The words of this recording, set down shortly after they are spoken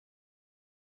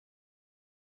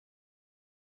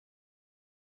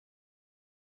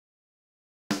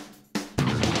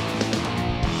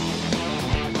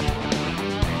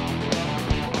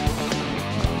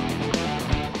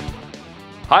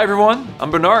Hi everyone,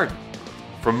 I'm Bernard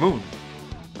from MiND.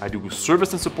 I do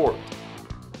service and support.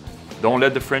 Don't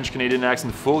let the French-Canadian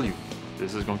accent fool you.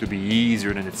 This is going to be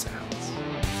easier than it sounds.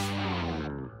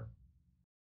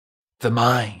 The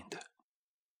MiND.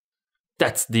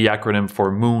 That's the acronym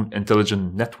for MiND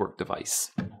Intelligent Network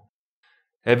Device.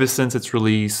 Ever since its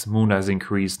release, MiND has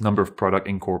increased number of products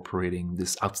incorporating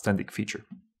this outstanding feature.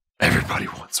 Everybody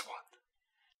wants one.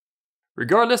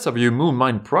 Regardless of your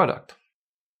MiND product,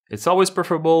 it's always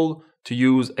preferable to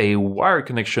use a wired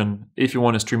connection if you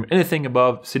want to stream anything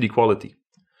above city quality.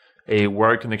 A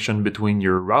wired connection between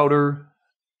your router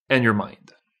and your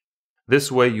MiND. This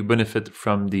way you benefit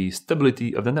from the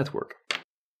stability of the network.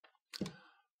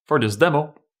 For this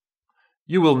demo,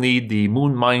 you will need the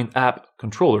MiND app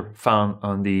controller found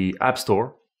on the App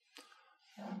Store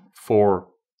for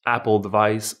Apple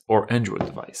device or Android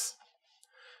device.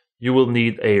 You will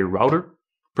need a router,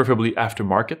 preferably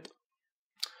aftermarket,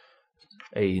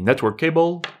 a network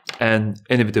cable, and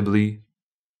inevitably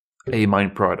a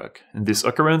MiND product. In this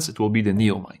occurrence, it will be the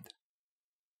Neo MiND.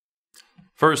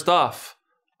 First off,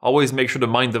 always make sure the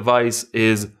MiND device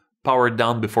is powered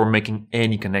down before making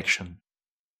any connection.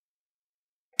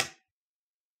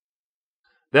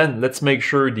 Then let's make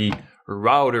sure the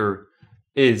router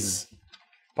is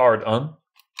powered on.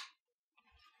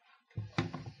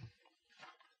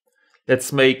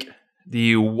 Let's make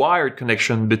the wired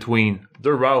connection between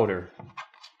the router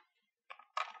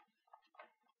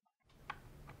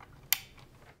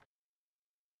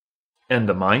and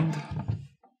the MiND.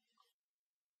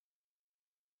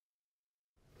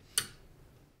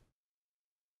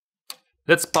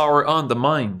 Let's power on the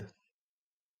MiND.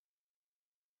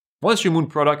 Once your MiND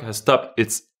product has stopped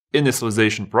its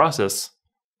initialization process,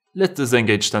 let's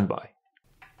disengage standby.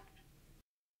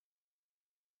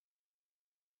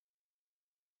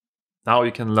 Now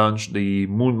you can launch the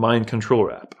MiND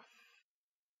controller app.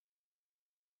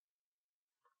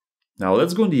 Now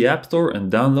let's go in the App Store and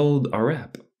download our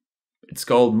app. It's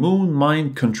called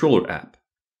MiND Controller App.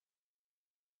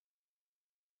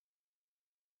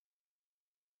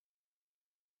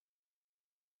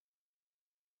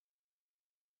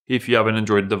 If you have an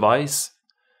Android device,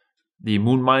 the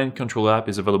MiND Controller app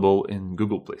is available in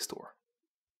Google Play Store.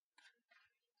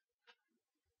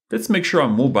 Let's make sure our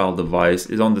mobile device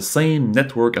is on the same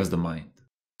network as the MiND.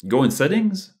 Go in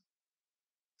Settings,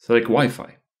 select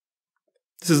Wi-Fi.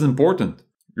 This is important.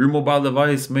 Your mobile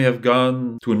device may have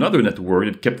gone to another network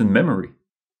it kept in memory.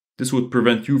 This would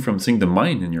prevent you from seeing the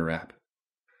MiND in your app.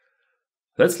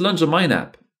 Let's launch the MiND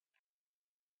app.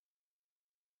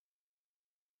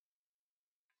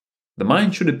 The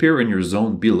MiND should appear in your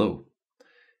zone below.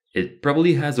 It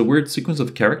probably has a weird sequence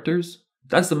of characters.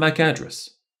 That's the MAC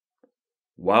address.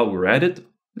 While we're at it,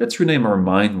 let's rename our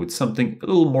MiND with something a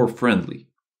little more friendly.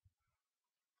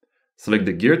 Select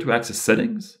the gear to access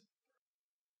settings.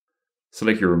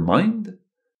 Select your MiND.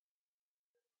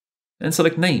 And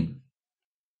select name.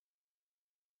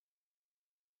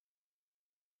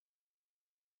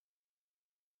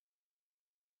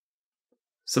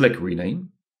 Select rename.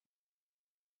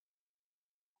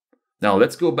 Now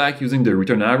let's go back using the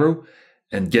return arrow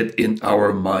and get in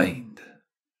our MiND.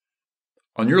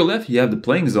 On your left you have the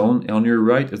playing zone and on your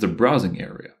right is the browsing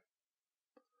area.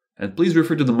 And please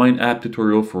refer to the MiND app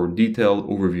tutorial for a detailed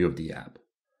overview of the app.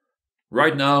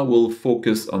 Right now we'll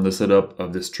focus on the setup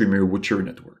of the streamer with your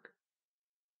network.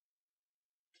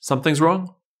 Something's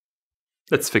wrong?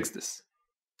 Let's fix this.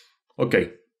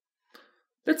 Okay,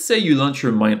 let's say you launch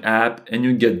your MiND app and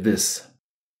you get this.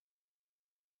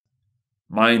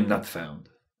 MiND not found.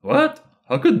 What?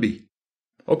 How could be?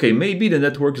 Okay, maybe the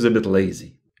network is a bit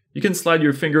lazy. You can slide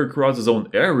your finger across the zone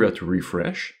area to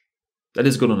refresh. That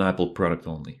is good on Apple product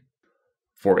only.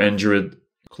 For Android,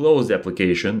 close the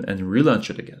application and relaunch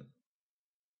it again.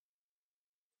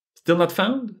 Still not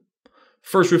found?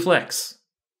 First reflex.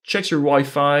 Check your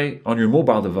Wi-Fi on your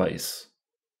mobile device.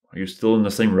 Are you still in the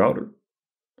same router?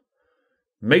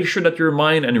 Make sure that your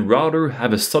MiND and your router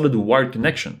have a solid wired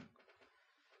connection.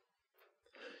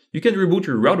 You can reboot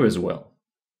your router as well.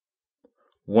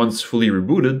 Once fully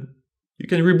rebooted, you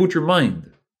can reboot your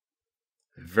MiND.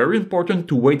 Very important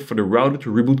to wait for the router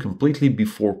to reboot completely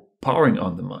before powering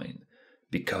on the MiND.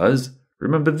 Because,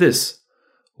 remember this,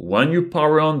 when you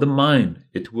power on the MiND,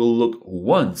 it will look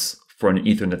once for an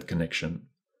Ethernet connection.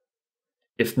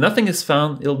 If nothing is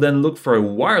found, it'll then look for a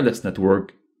wireless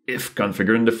network if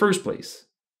configured in the first place.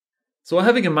 So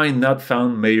having a MiND not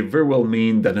found may very well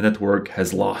mean that the network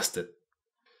has lost it.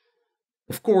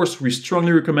 Of course, we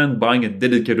strongly recommend buying a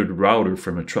dedicated router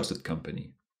from a trusted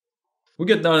company. We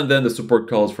get now and then the support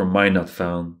calls from MiND not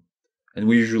found, and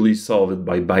we usually solve it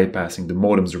by bypassing the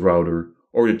modem's router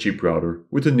or the cheap router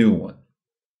with a new one.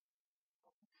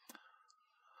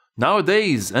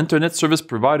 Nowadays, internet service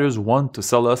providers want to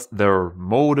sell us their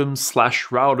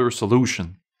modem/router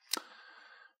solution.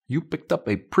 You picked up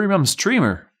a premium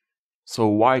streamer, so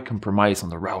why compromise on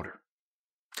the router?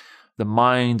 The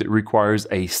MiND requires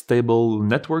a stable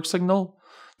network signal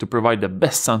to provide the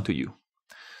best sound to you.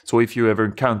 So if you ever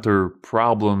encounter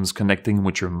problems connecting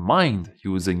with your MiND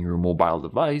using your mobile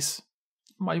device,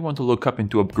 you might want to look up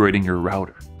into upgrading your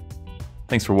router.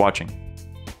 Thanks for watching.